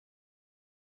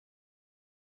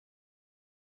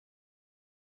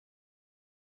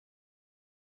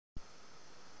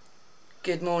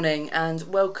Good morning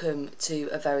and welcome to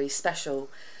a very special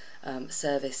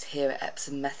service here at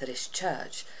Epsom Methodist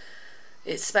Church.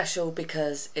 It's special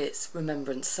because it's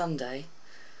Remembrance Sunday,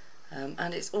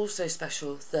 and it's also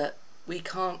special that we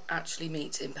can't actually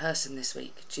meet in person this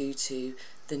week due to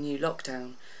the new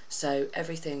lockdown. So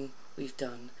everything we've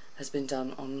done has been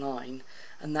done online,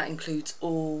 and that includes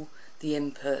all the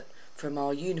input from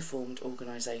our uniformed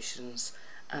organisations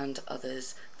and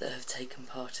others that have taken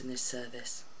part in this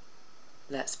service.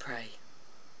 Let's pray.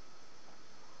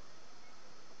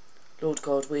 Lord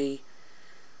God, we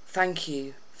thank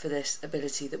you for this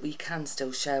ability that we can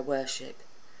still share worship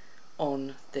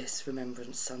on this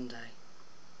Remembrance Sunday.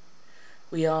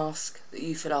 We ask that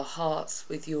you fill our hearts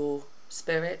with your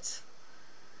Spirit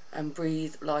and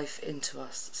breathe life into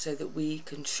us so that we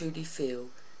can truly feel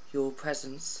your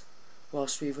presence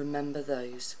whilst we remember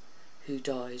those who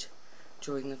died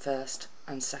during the First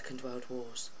and Second World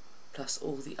Wars, plus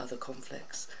all the other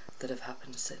conflicts that have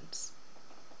happened since.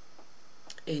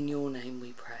 In your name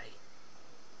we pray.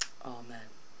 Amen.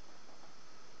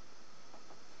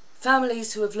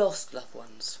 Families who have lost loved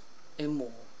ones in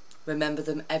war remember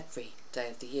them every day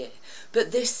of the year,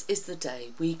 but this is the day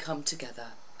we come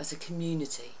together as a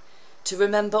community to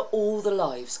remember all the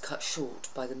lives cut short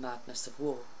by the madness of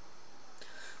war.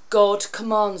 God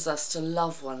commands us to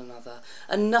love one another,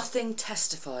 and nothing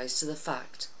testifies to the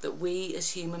fact that we as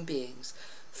human beings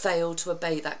fail to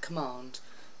obey that command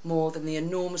more than the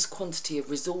enormous quantity of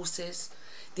resources,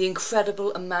 the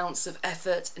incredible amounts of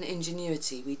effort and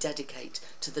ingenuity we dedicate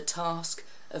to the task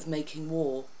of making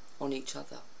war on each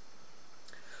other.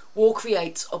 War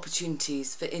creates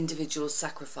opportunities for individual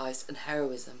sacrifice and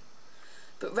heroism,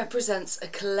 but represents a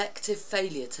collective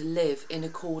failure to live in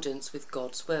accordance with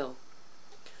God's will.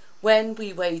 When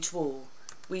we wage war,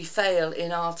 we fail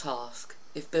in our task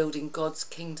of building God's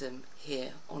kingdom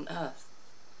here on earth.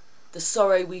 The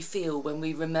sorrow we feel when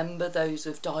we remember those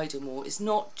who have died in war is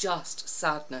not just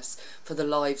sadness for the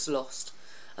lives lost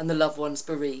and the loved ones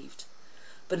bereaved,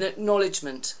 but an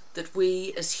acknowledgement that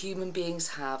we as human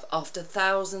beings have, after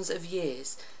thousands of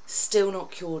years, still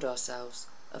not cured ourselves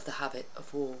of the habit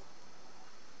of war.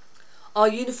 Our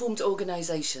uniformed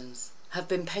organisations have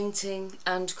been painting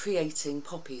and creating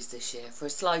poppies this year for a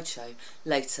slideshow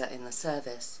later in the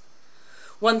service.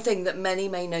 One thing that many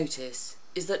may notice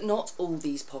is that not all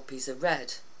these poppies are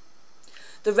red.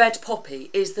 The red poppy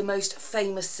is the most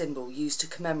famous symbol used to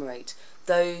commemorate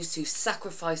those who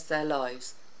sacrificed their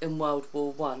lives in World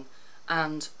War I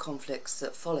and conflicts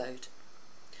that followed.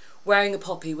 Wearing a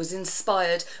poppy was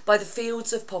inspired by the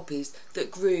fields of poppies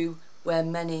that grew where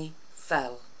many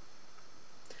fell.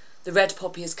 The red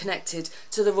poppy is connected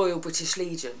to the Royal British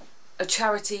Legion, a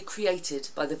charity created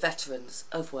by the veterans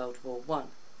of World War I.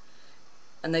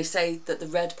 And they say that the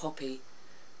red poppy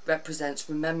represents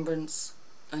remembrance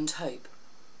and hope.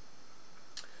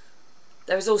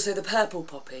 There is also the purple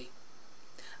poppy.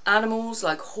 Animals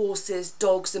like horses,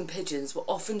 dogs and pigeons were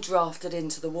often drafted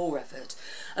into the war effort,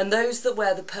 and those that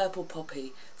wear the purple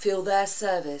poppy feel their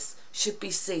service should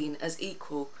be seen as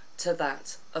equal to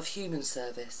that of human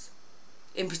service.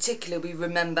 In particular, we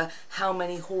remember how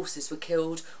many horses were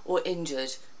killed or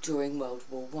injured during World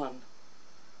War I.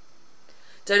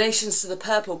 Donations to the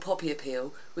Purple Poppy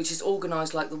Appeal, which is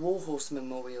organised like the War Horse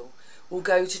Memorial, will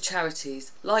go to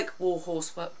charities like World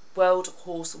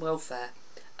Horse Welfare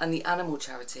and the animal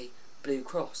charity Blue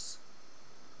Cross.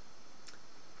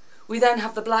 We then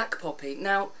have the black poppy.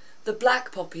 Now, the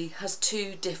black poppy has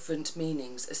two different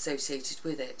meanings associated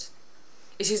with it.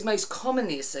 It is most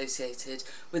commonly associated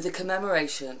with the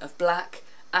commemoration of Black,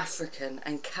 African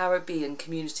and Caribbean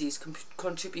communities'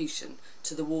 contribution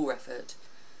to the war effort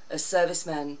as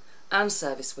servicemen and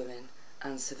servicewomen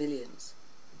and civilians.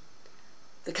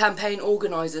 The campaign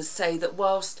organisers say that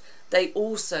whilst they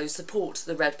also support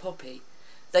the red poppy,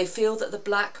 they feel that the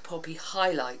black poppy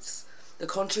highlights the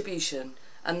contribution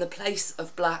and the place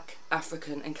of Black,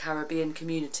 African and Caribbean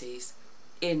communities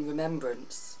in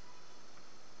remembrance.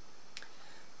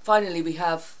 Finally, we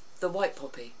have the white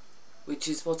poppy, which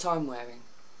is what I'm wearing.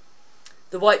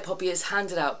 The white poppy is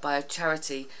handed out by a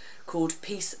charity called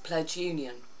Peace Pledge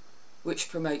Union, which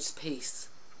promotes peace.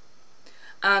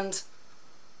 And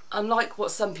unlike what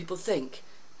some people think,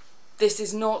 this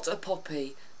is not a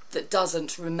poppy that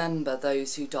doesn't remember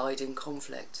those who died in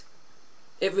conflict.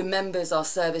 It remembers our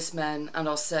servicemen and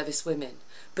our servicewomen,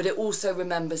 but it also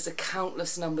remembers the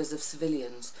countless numbers of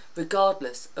civilians,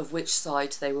 regardless of which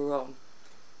side they were on.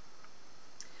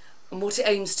 And what it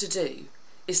aims to do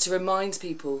is to remind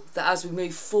people that as we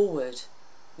move forward,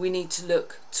 we need to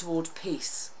look toward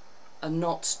peace and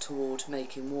not toward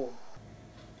making war.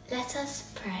 Let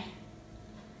us pray.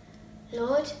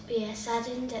 Lord, we are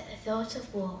saddened at the thought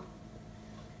of war,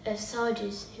 of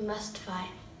soldiers who must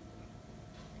fight,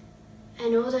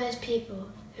 and all those people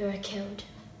who are killed.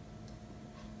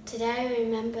 Today we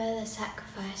remember the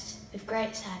sacrifice with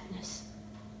great sadness.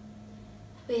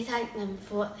 We thank them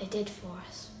for what they did for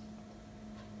us.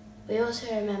 We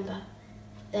also remember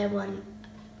they won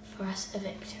for us a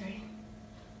victory.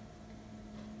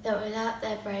 That without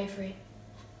their bravery,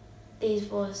 these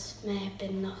wars may have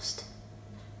been lost,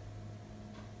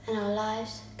 and our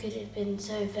lives could have been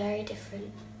so very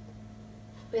different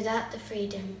without the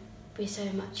freedom we so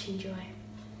much enjoy.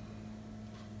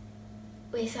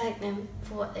 We thank them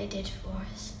for what they did for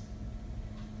us.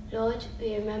 Lord,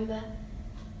 we remember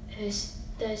those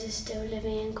who are still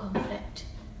living in conflict,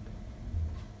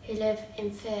 who live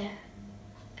in fear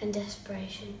and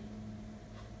desperation.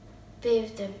 Be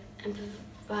with them and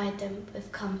provide them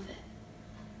with comfort,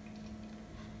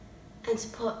 and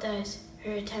support those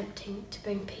who are attempting to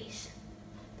bring peace.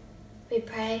 We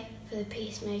pray for the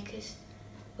peacemakers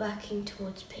working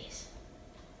towards peace.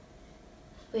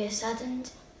 We are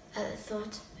saddened at the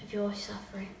thought of your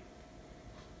suffering,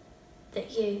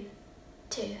 that you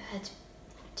too had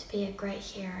to be a great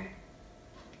hero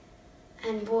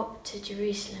and walk to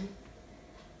Jerusalem,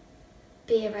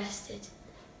 be arrested,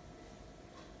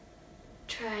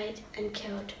 tried and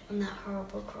killed on that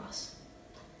horrible cross.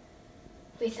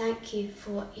 We thank you for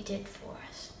what you did for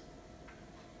us.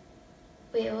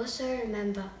 We also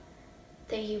remember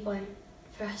that you won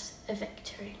for us a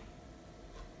victory.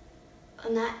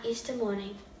 On that Easter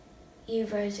morning, you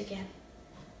rose again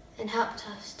and helped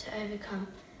us to overcome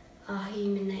our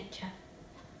human nature,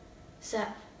 so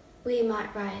that we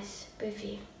might rise with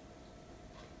you.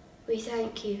 We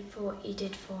thank you for what you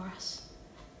did for us.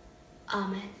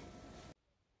 Amen.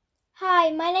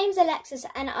 Hi, my name's Alexis,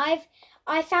 and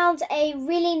I found a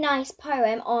really nice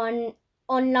poem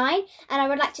online, and I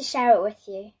would like to share it with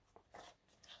you.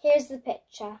 Here's the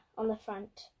picture on the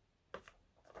front.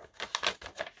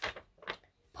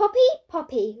 Poppy,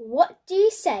 Poppy, what do you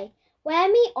say?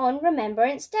 Wear me on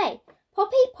Remembrance Day.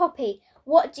 Poppy, Poppy,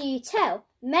 what do you tell?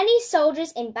 Many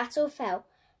soldiers in battle fell.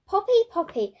 Poppy,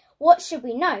 Poppy, what should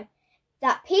we know?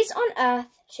 That peace on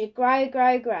earth should grow,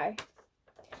 grow, grow.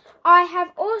 I have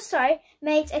also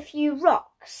made a few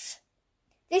rocks.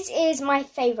 This is my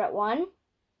favourite one,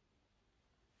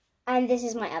 and this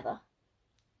is my other.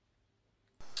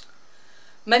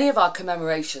 Many of our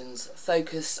commemorations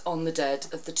focus on the dead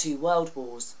of the two world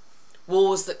wars,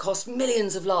 wars that cost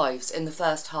millions of lives in the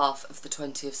first half of the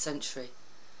 20th century.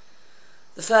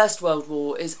 The First World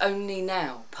War is only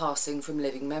now passing from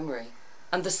living memory,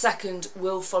 and the second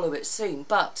will follow it soon,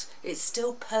 but it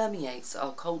still permeates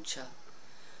our culture.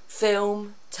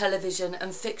 Film, television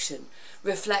and fiction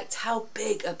reflect how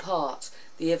big a part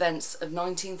the events of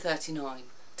 1939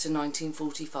 to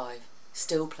 1945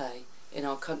 still play in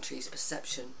our country's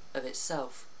perception of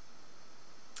itself.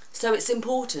 So it's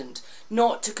important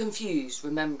not to confuse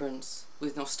remembrance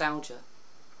with nostalgia.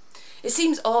 It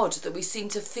seems odd that we seem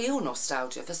to feel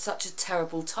nostalgia for such a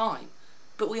terrible time,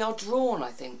 but we are drawn,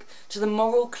 I think, to the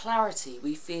moral clarity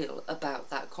we feel about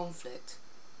that conflict.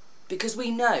 Because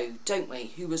we know, don't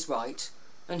we, who was right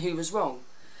and who was wrong.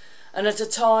 And at a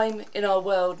time in our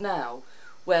world now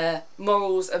where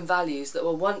morals and values that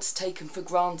were once taken for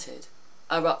granted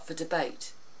are up for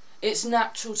debate, it's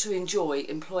natural to enjoy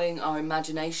employing our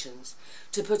imaginations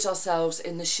to put ourselves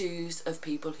in the shoes of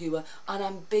people who were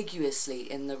unambiguously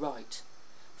in the right,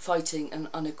 fighting an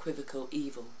unequivocal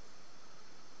evil.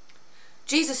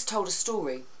 Jesus told a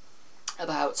story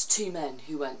about two men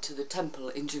who went to the temple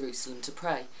in Jerusalem to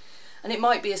pray, and it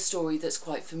might be a story that's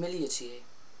quite familiar to you.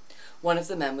 One of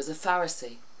the men was a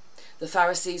Pharisee. The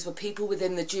Pharisees were people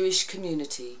within the Jewish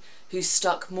community who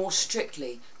stuck more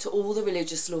strictly to all the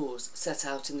religious laws set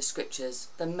out in the scriptures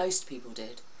than most people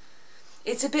did.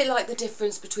 It's a bit like the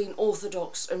difference between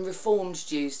Orthodox and Reformed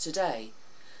Jews today.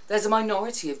 There's a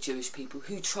minority of Jewish people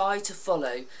who try to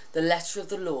follow the letter of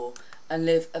the law and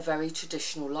live a very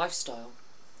traditional lifestyle,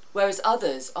 whereas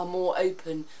others are more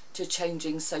open to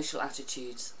changing social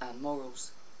attitudes and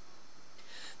morals.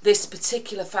 This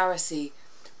particular Pharisee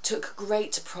took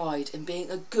great pride in being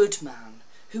a good man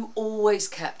who always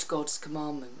kept God's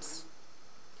commandments.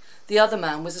 The other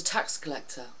man was a tax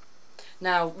collector.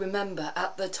 Now remember,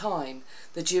 at the time,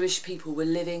 the Jewish people were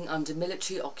living under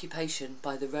military occupation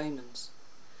by the Romans.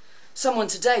 Someone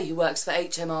today who works for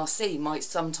HMRC might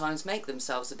sometimes make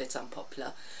themselves a bit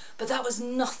unpopular, but that was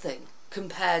nothing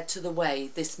compared to the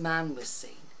way this man was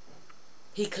seen.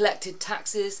 He collected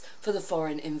taxes for the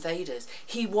foreign invaders.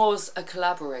 He was a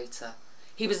collaborator.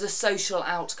 He was a social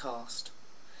outcast.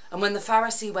 And when the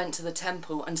Pharisee went to the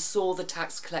temple and saw the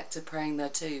tax collector praying there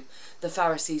too, the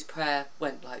Pharisee's prayer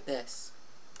went like this: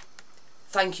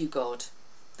 "Thank you, God,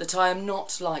 that I am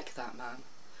not like that man.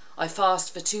 I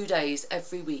fast for 2 days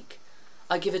every week.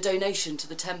 I give a donation to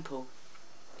the temple."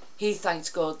 He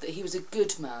thanked God that he was a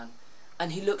good man,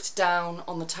 and he looked down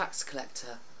on the tax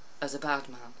collector as a bad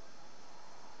man.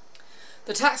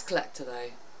 The tax collector,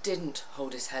 though, didn't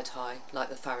hold his head high like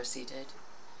the Pharisee did.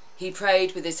 He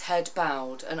prayed with his head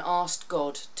bowed and asked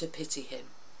God to pity him.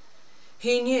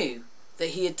 He knew that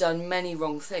he had done many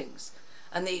wrong things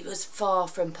and that he was far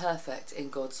from perfect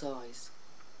in God's eyes.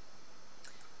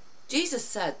 Jesus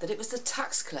said that it was the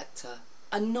tax collector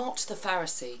and not the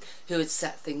Pharisee who had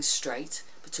set things straight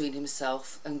between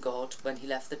himself and God when he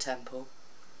left the temple.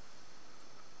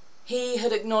 He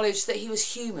had acknowledged that he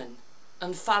was human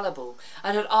and fallible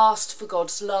and had asked for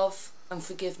God's love and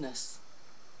forgiveness.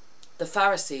 The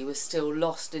Pharisee was still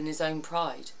lost in his own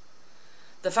pride.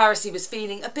 The Pharisee was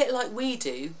feeling a bit like we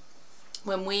do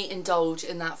when we indulge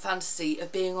in that fantasy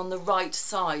of being on the right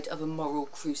side of a moral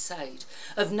crusade,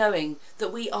 of knowing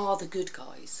that we are the good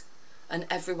guys and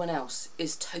everyone else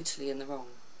is totally in the wrong.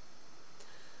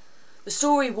 The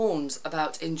story warns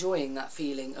about enjoying that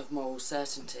feeling of moral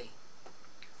certainty.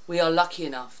 We are lucky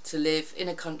enough to live in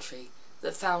a country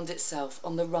that found itself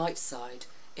on the right side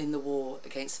in the war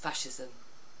against fascism.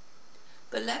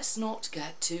 But let's not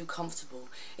get too comfortable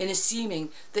in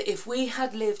assuming that if we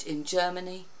had lived in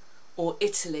Germany or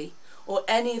Italy or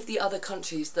any of the other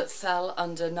countries that fell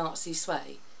under Nazi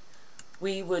sway,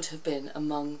 we would have been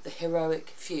among the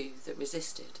heroic few that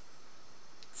resisted.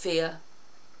 Fear,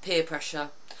 peer pressure,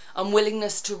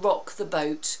 unwillingness to rock the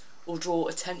boat or draw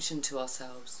attention to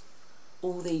ourselves.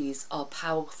 All these are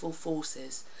powerful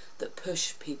forces that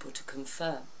push people to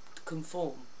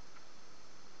conform.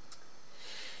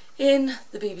 In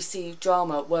the BBC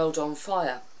drama World on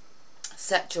Fire,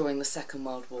 set during the Second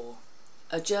World War,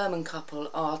 a German couple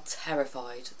are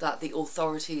terrified that the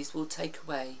authorities will take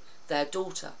away their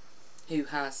daughter, who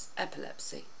has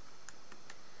epilepsy.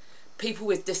 People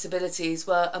with disabilities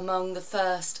were among the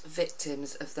first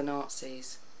victims of the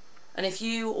Nazis, and if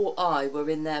you or I were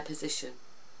in their position,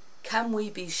 can we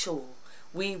be sure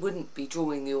we wouldn't be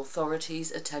drawing the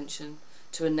authorities' attention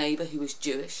to a neighbour who was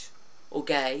Jewish or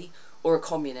gay or a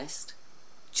communist,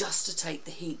 just to take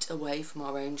the heat away from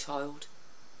our own child?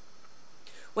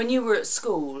 When you were at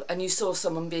school and you saw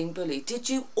someone being bullied, did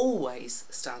you always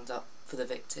stand up for the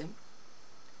victim?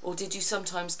 Or did you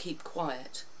sometimes keep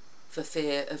quiet for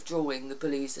fear of drawing the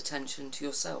bully's attention to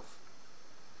yourself?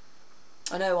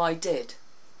 I know I did.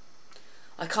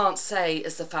 I can't say,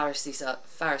 as the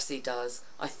Pharisee does,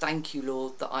 "I thank you,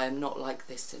 Lord, that I am not like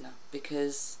this sinner,"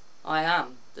 because I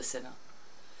am the sinner.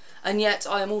 And yet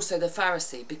I am also the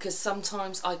Pharisee, because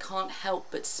sometimes I can't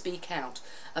help but speak out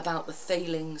about the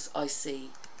failings I see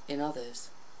in others.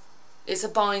 It's a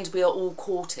bind we are all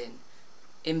caught in,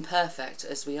 imperfect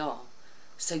as we are,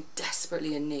 so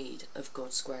desperately in need of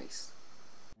God's grace.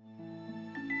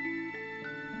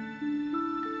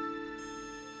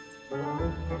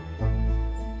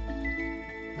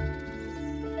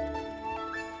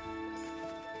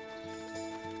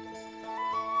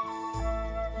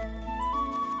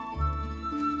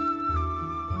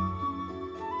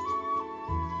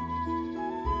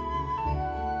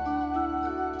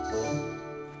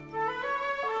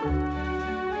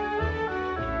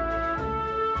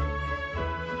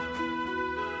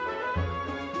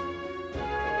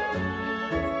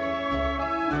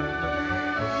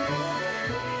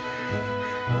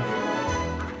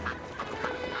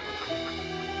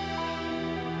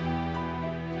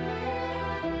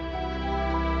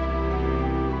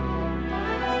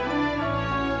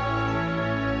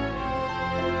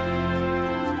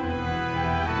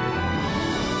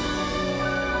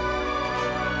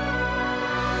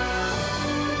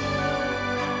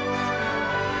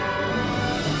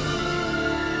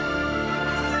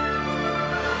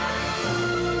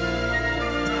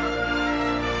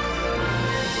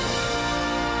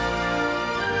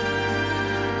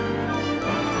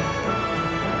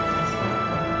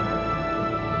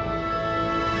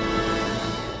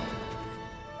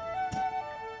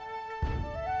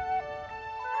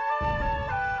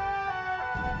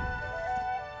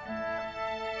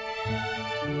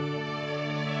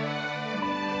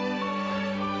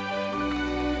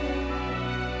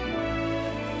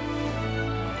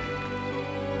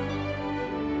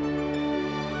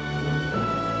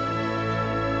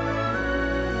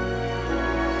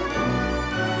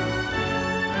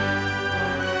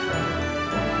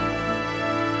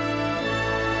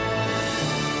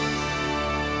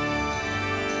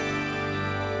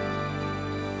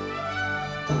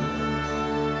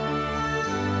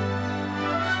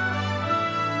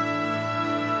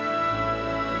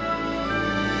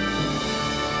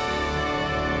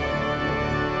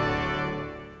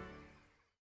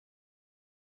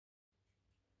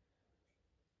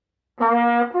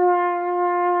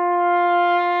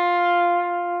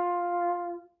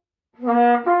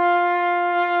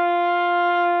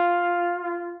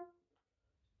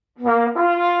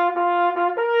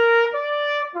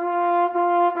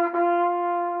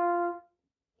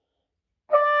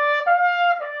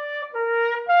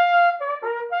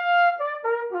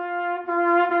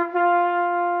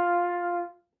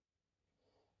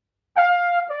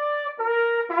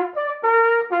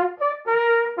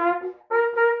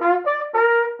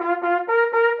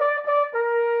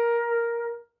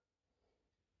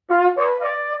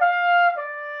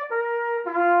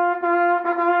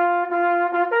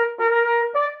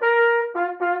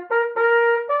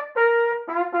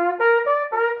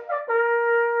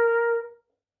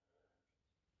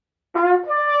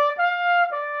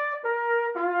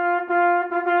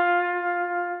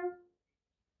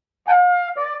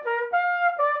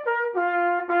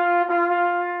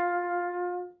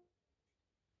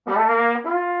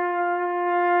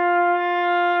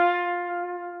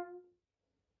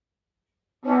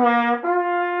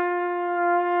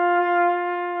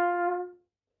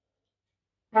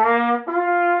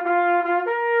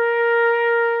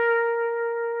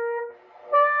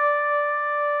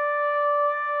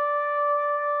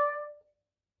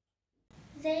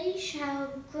 They shall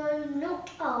grow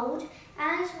not old,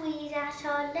 as we that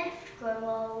are left grow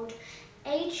old.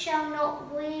 Age shall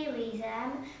not weary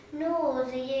them, nor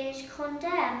the years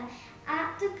condemn.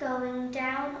 At the going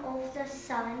down of the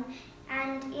sun,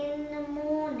 and in the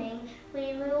morning,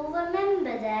 we will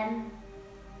remember them.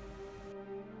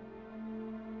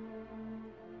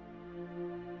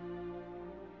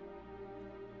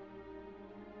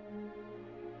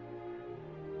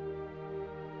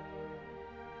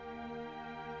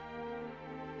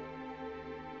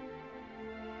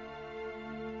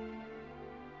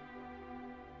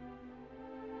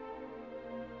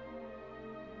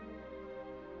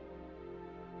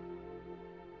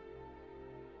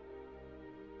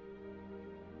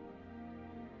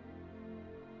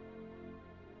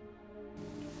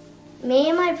 Me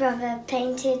and my brother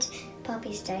painted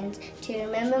poppy stones to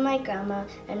remember my grandma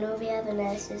and all the other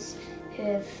nurses who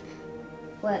have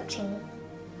worked in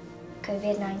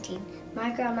COVID-19.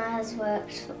 My grandma has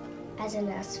worked as a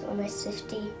nurse for almost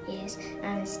 50 years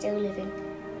and is still living,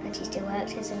 and she still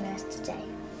works as a nurse today.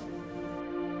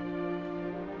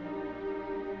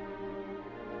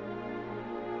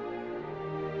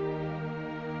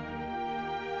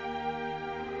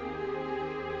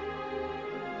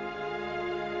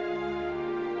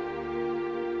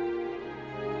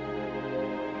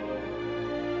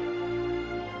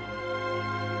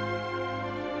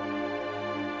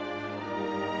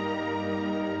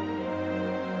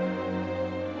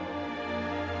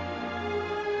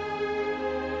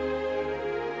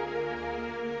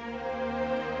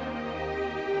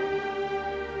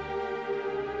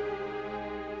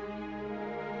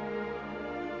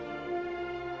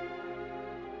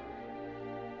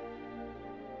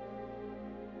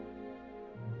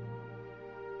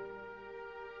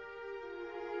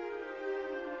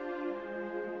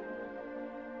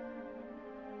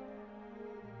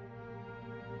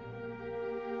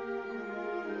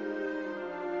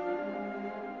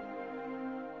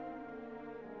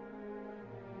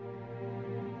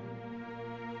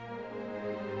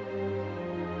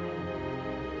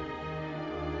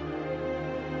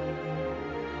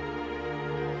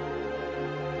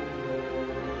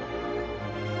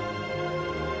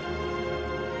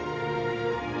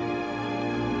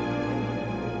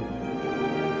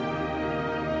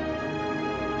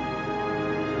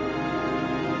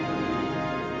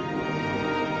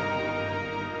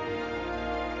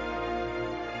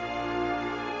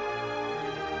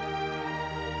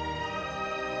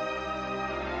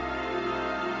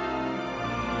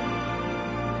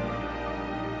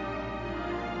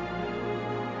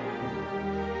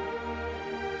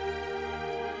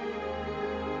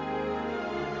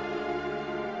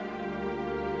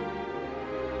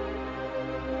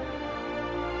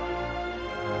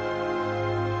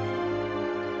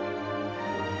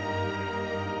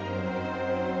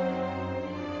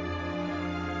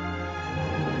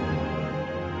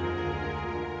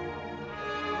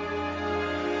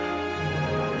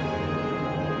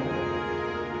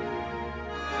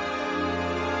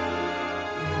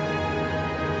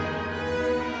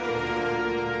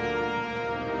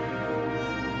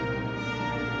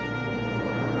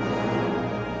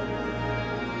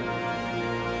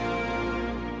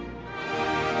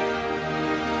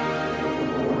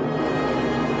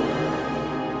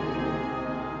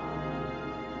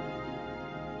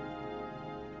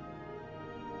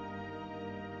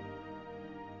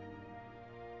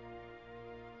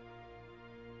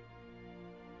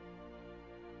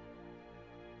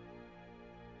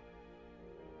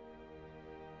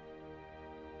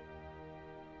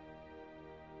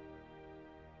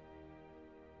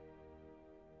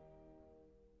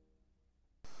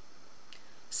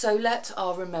 So let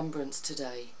our remembrance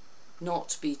today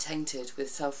not be tainted with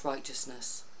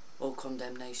self-righteousness or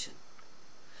condemnation.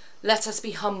 Let us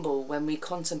be humble when we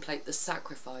contemplate the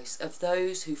sacrifice of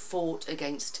those who fought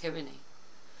against tyranny,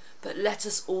 but let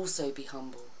us also be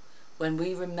humble when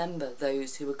we remember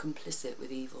those who were complicit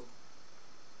with evil.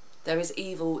 There is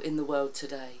evil in the world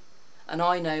today, and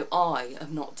I know I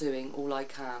am not doing all I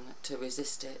can to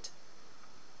resist it.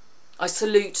 I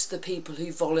salute the people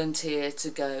who volunteer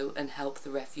to go and help the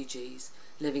refugees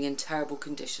living in terrible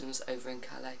conditions over in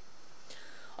Calais.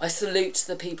 I salute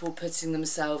the people putting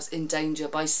themselves in danger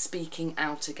by speaking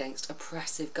out against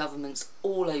oppressive governments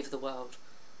all over the world,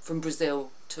 from Brazil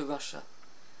to Russia,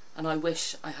 and I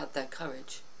wish I had their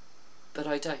courage, but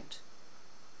I don't.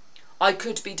 I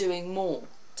could be doing more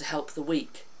to help the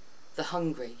weak, the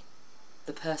hungry,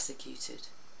 the persecuted.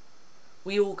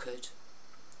 We all could.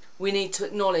 We need to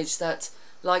acknowledge that,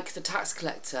 like the tax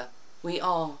collector, we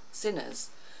are sinners,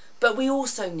 but we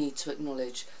also need to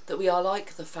acknowledge that we are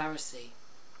like the Pharisee.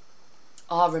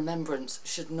 Our remembrance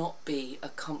should not be a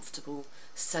comfortable,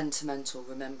 sentimental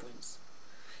remembrance.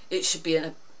 It should be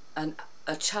a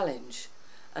challenge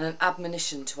and an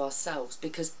admonition to ourselves,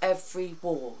 because every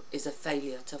war is a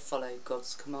failure to follow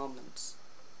God's commandments.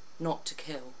 Not to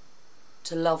kill,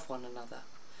 to love one another,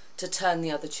 to turn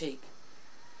the other cheek.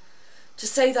 To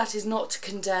say that is not to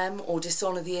condemn or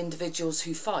dishonour the individuals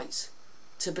who fight,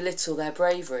 to belittle their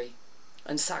bravery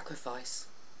and sacrifice.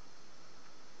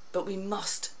 But we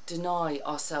must deny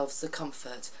ourselves the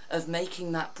comfort of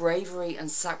making that bravery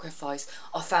and sacrifice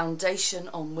a foundation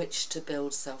on which to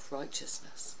build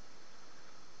self-righteousness.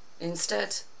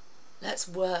 Instead, let's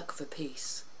work for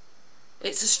peace.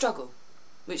 It's a struggle,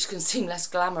 which can seem less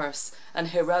glamorous and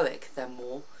heroic than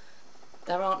war.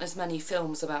 There aren't as many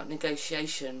films about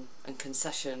negotiation and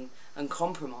concession and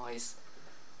compromise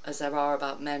as there are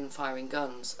about men firing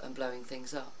guns and blowing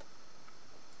things up.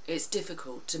 It's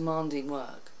difficult, demanding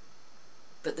work,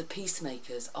 but the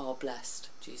peacemakers are blessed,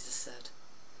 Jesus said.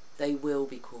 They will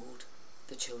be called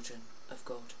the children of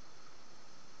God.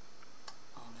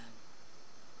 Amen.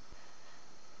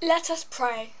 Let us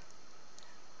pray.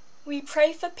 We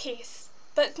pray for peace,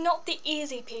 but not the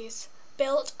easy peace,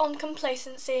 built on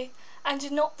complacency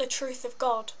and not the truth of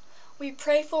God. We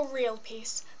pray for real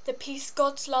peace, the peace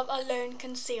God's love alone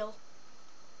can seal.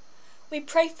 We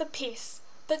pray for peace,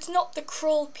 but not the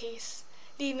cruel peace,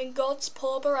 leaving God's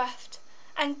poor bereft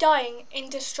and dying in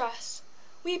distress.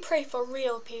 We pray for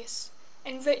real peace,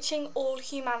 enriching all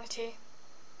humanity.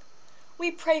 We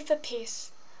pray for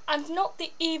peace, and not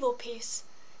the evil peace,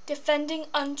 defending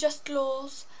unjust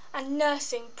laws and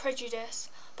nursing prejudice,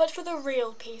 but for the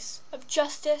real peace of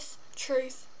justice,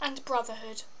 truth, and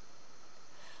brotherhood.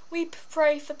 We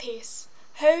pray for peace,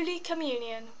 holy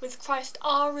communion with Christ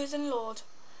our risen Lord,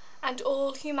 and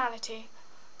all humanity,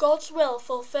 God's will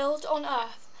fulfilled on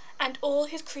earth, and all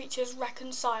his creatures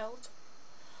reconciled.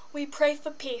 We pray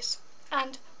for peace,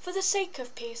 and, for the sake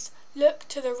of peace, look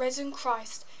to the risen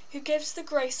Christ, who gives the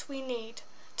grace we need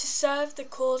to serve the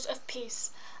cause of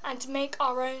peace and make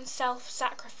our own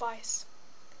self-sacrifice.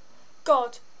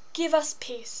 God, give us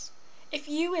peace. If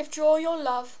you withdraw your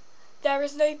love, there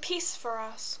is no peace for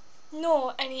us,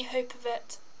 nor any hope of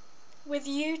it. With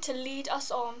you to lead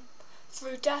us on,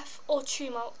 through death or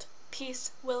tumult,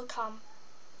 peace will come.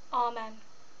 Amen.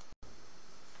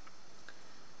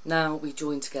 Now we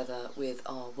join together with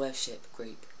our worship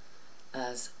group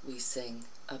as we sing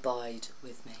Abide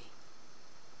with Me.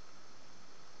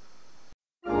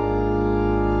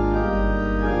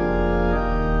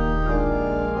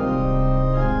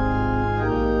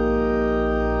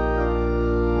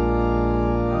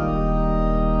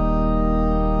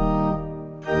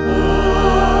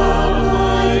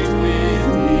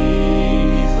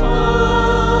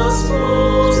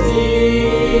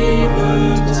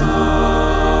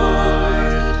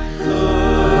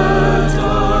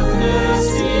 Darkness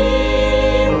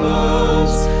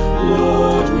deepens.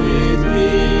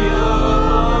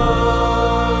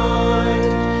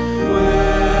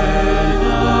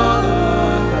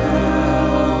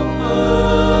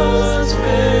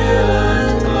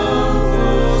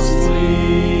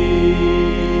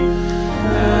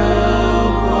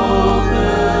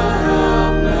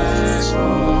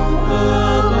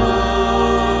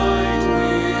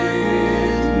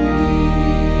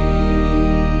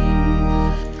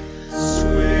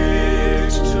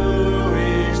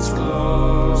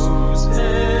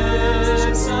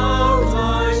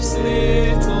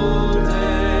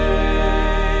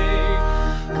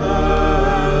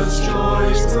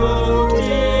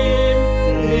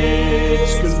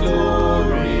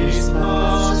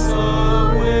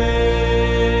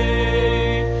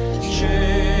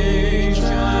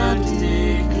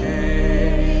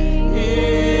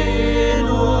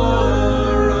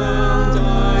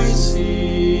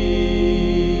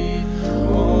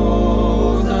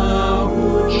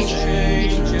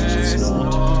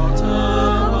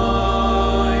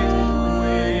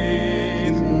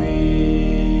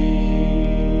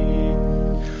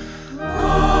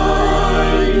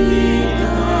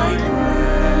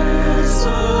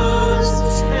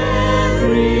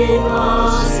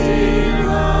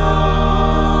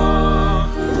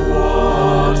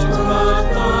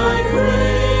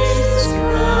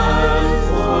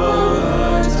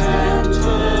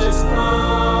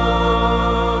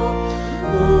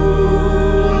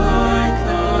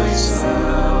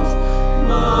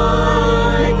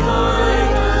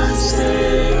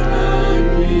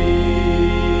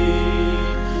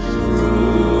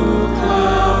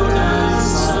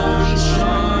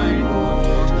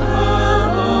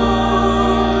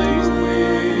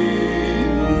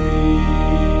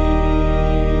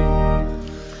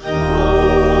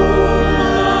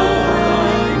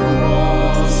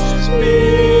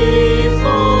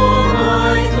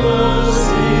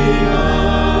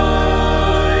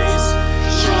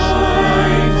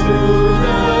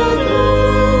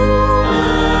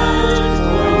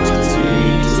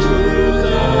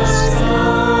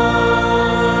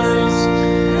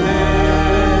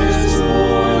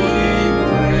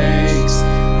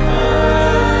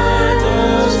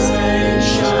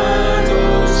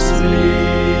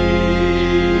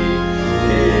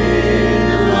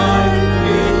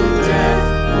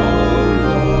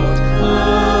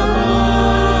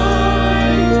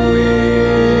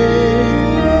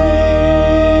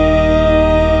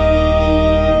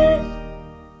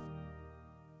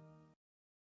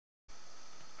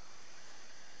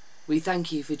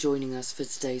 thank you for joining us for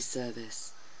today's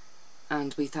service,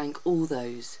 and we thank all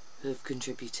those who have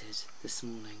contributed this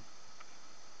morning.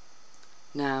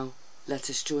 Now, let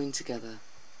us join together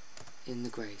in the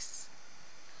grace.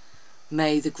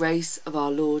 May the grace of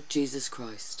our Lord Jesus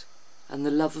Christ, and the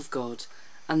love of God,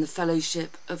 and the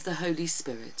fellowship of the Holy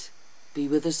Spirit be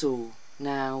with us all,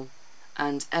 now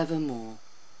and evermore.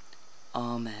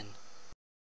 Amen.